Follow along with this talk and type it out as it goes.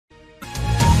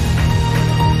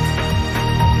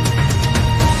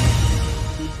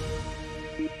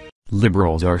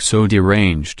Liberals are so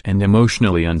deranged and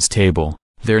emotionally unstable,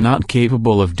 they're not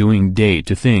capable of doing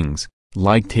day-to things,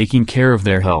 like taking care of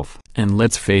their health. And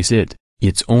let's face it,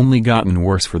 it's only gotten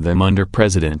worse for them under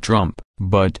President Trump.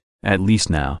 But, at least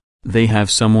now, they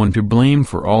have someone to blame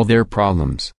for all their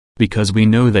problems, because we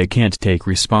know they can't take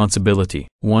responsibility.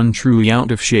 One truly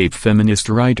out-of-shape feminist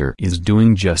writer is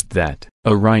doing just that.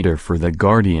 A writer for The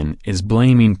Guardian is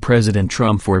blaming President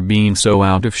Trump for being so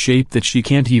out of shape that she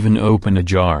can't even open a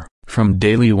jar. From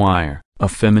Daily Wire, a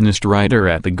feminist writer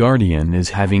at The Guardian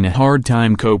is having a hard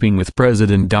time coping with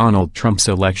President Donald Trump's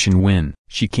election win.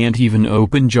 She can't even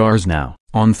open jars now.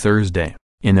 On Thursday,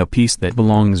 in a piece that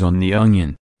belongs on The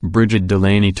Onion, Brigid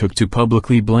Delaney took to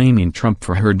publicly blaming Trump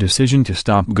for her decision to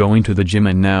stop going to the gym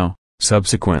and now,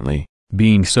 subsequently,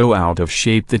 being so out of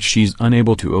shape that she's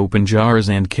unable to open jars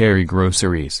and carry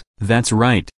groceries. That's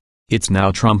right. It's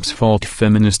now Trump's fault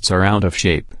feminists are out of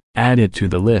shape. Added to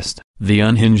the list, the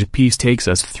Unhinged piece takes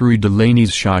us through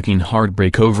Delaney's shocking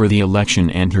heartbreak over the election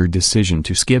and her decision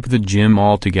to skip the gym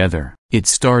altogether. It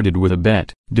started with a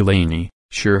bet. Delaney,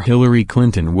 sure Hillary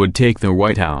Clinton would take the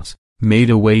White House, made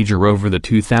a wager over the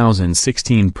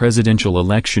 2016 presidential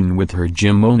election with her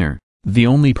gym owner, the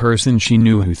only person she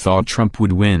knew who thought Trump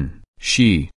would win.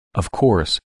 She, of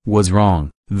course, was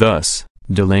wrong. Thus,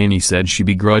 Delaney said she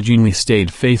begrudgingly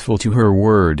stayed faithful to her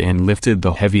word and lifted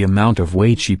the heavy amount of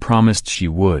weight she promised she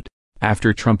would.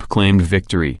 After Trump claimed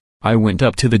victory, I went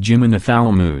up to the gym in a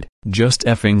foul mood. Just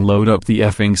effing load up the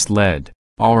effing sled,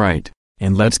 alright,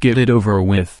 and let's get it over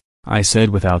with, I said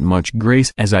without much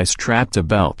grace as I strapped a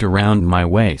belt around my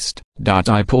waist.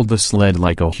 I pulled the sled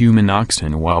like a human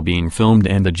oxen while being filmed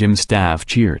and the gym staff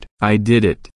cheered. I did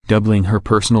it. Doubling her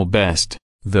personal best,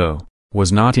 though,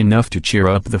 was not enough to cheer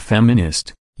up the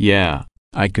feminist. Yeah,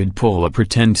 I could pull a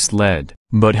pretend sled,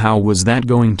 but how was that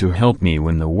going to help me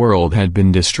when the world had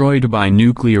been destroyed by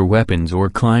nuclear weapons or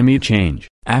climate change?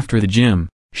 After the gym,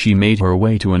 she made her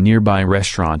way to a nearby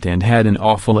restaurant and had an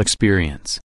awful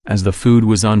experience, as the food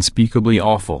was unspeakably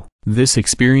awful. This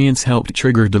experience helped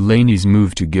trigger Delaney's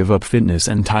move to give up fitness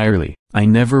entirely. I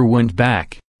never went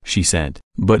back, she said,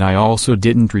 but I also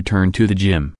didn't return to the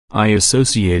gym. I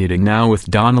associated it now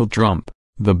with Donald Trump,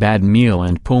 the bad meal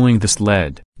and pulling the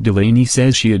sled. Delaney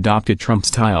says she adopted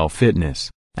Trump-style fitness,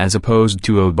 as opposed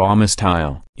to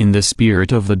Obama-style. In the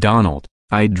spirit of the Donald,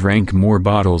 I drank more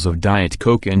bottles of Diet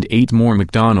Coke and ate more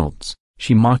McDonald's,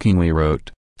 she mockingly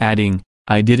wrote, adding,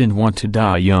 I didn't want to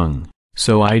die young,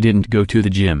 so I didn't go to the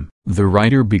gym. The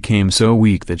writer became so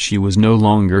weak that she was no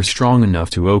longer strong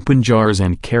enough to open jars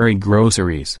and carry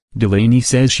groceries. Delaney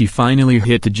says she finally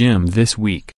hit the gym this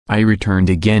week. I returned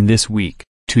again this week,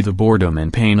 to the boredom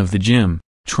and pain of the gym,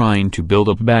 trying to build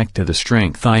up back to the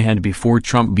strength I had before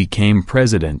Trump became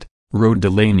president, wrote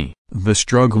Delaney. The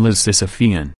struggle is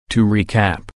Sisyphean. To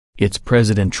recap, it's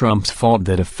President Trump's fault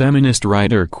that a feminist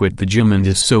writer quit the gym and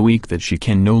is so weak that she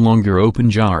can no longer open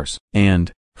jars.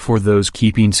 And, for those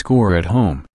keeping score at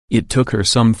home, it took her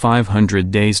some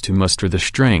 500 days to muster the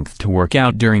strength to work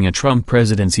out during a Trump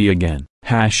presidency again.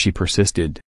 She persisted.